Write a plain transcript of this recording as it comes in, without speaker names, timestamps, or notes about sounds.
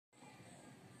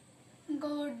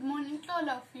Good morning to all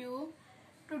of you.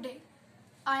 Today,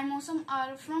 I am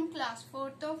Aarav from Class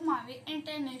 4 of Mavi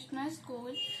International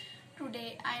School.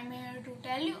 Today, I am here to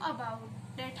tell you about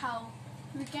how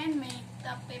we can make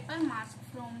the paper mask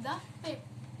from the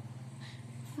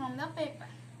paper.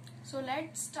 So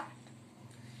let's start.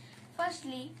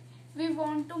 Firstly, we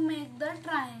want to make the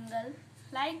triangle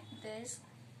like this.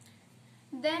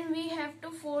 Then we have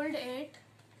to fold it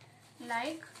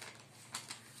like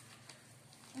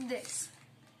this.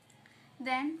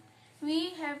 Then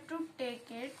we have to take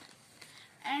it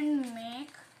and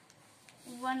make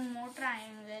one more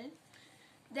triangle.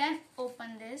 Then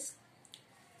open this.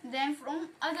 Then from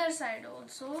other side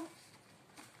also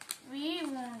we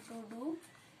want to do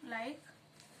like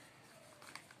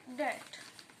that,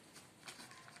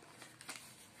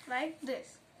 like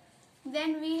this.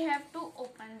 Then we have to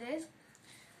open this.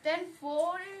 Then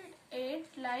fold it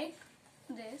like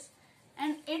this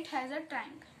and it has a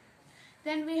triangle.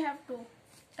 Then we have to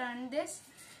turn this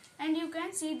and you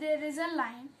can see there is a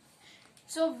line.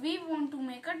 So we want to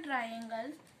make a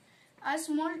triangle, a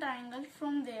small triangle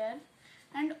from there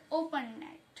and open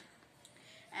it.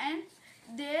 And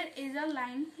there is a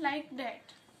line like that.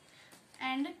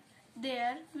 And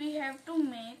there we have to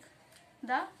make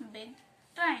the big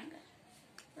triangle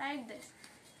like this.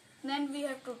 Then we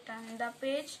have to turn the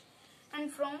page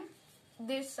and from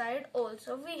this side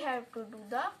also we have to do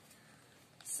the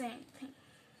same thing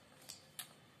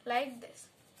like this.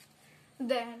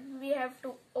 Then we have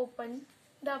to open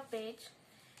the page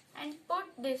and put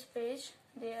this page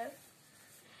there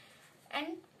and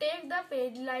take the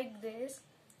page like this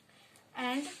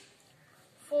and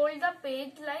fold the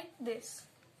page like this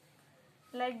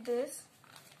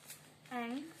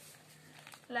and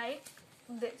like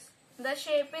this. The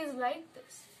shape is like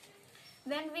this.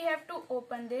 Then we have to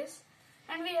open this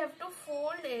and we have to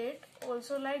fold it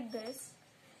also like this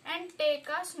and take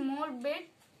a small bit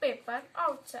paper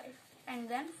outside and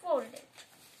then fold it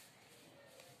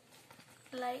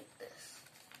like this.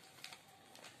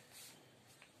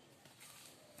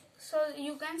 So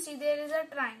you can see there is a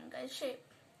triangle shape.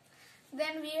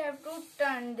 Then we have to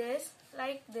turn this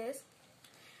like this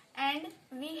and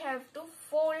we have to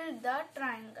fold the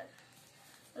triangle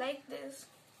like this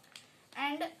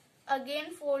and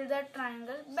again fold the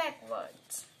triangle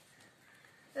backwards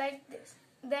like this.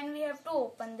 Then we have to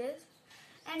open this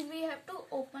and we have to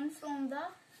open from the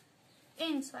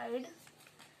inside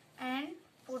and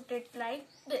put it like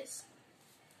this.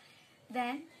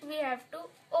 Then we have to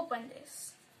open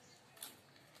this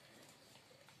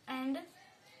and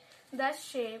the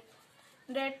shape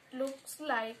that looks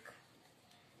like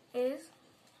is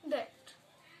that,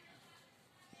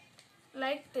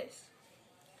 like this.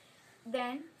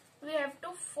 Then we have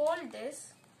to fold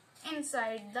this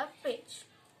inside the page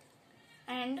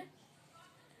and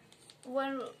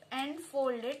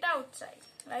fold it outside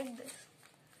like this,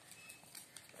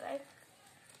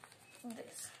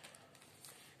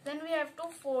 Then we have to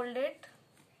fold it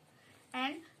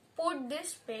and put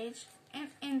this page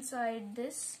inside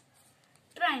this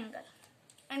triangle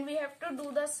and we have to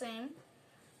do the same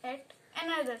at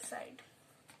another side.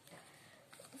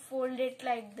 Fold it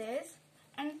like this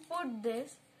and put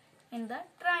this in the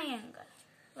triangle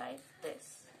like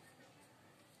this.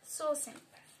 So simple.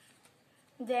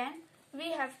 Then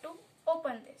we have to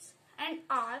open this and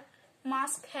our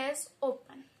mask has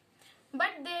opened.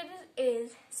 But there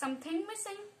is something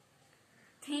missing.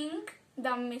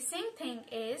 The missing thing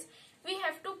is we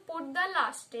have to put the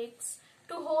elastics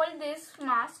to hold this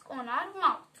mask on our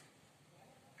mouth.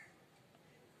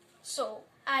 So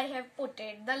I have put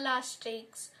the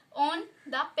elastics on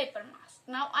the paper mask.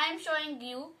 Now I am showing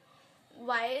you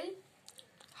while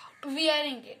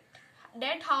wearing it,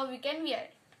 that how we can wear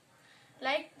it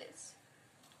like this.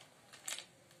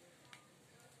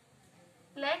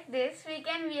 Like this we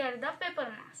can wear the paper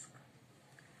mask.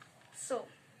 So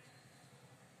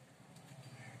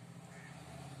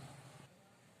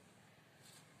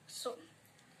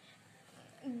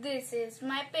this is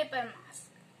my paper mask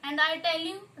and I tell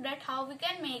you that how we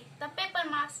can make the paper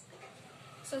mask.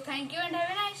 So thank you and have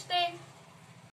a nice day.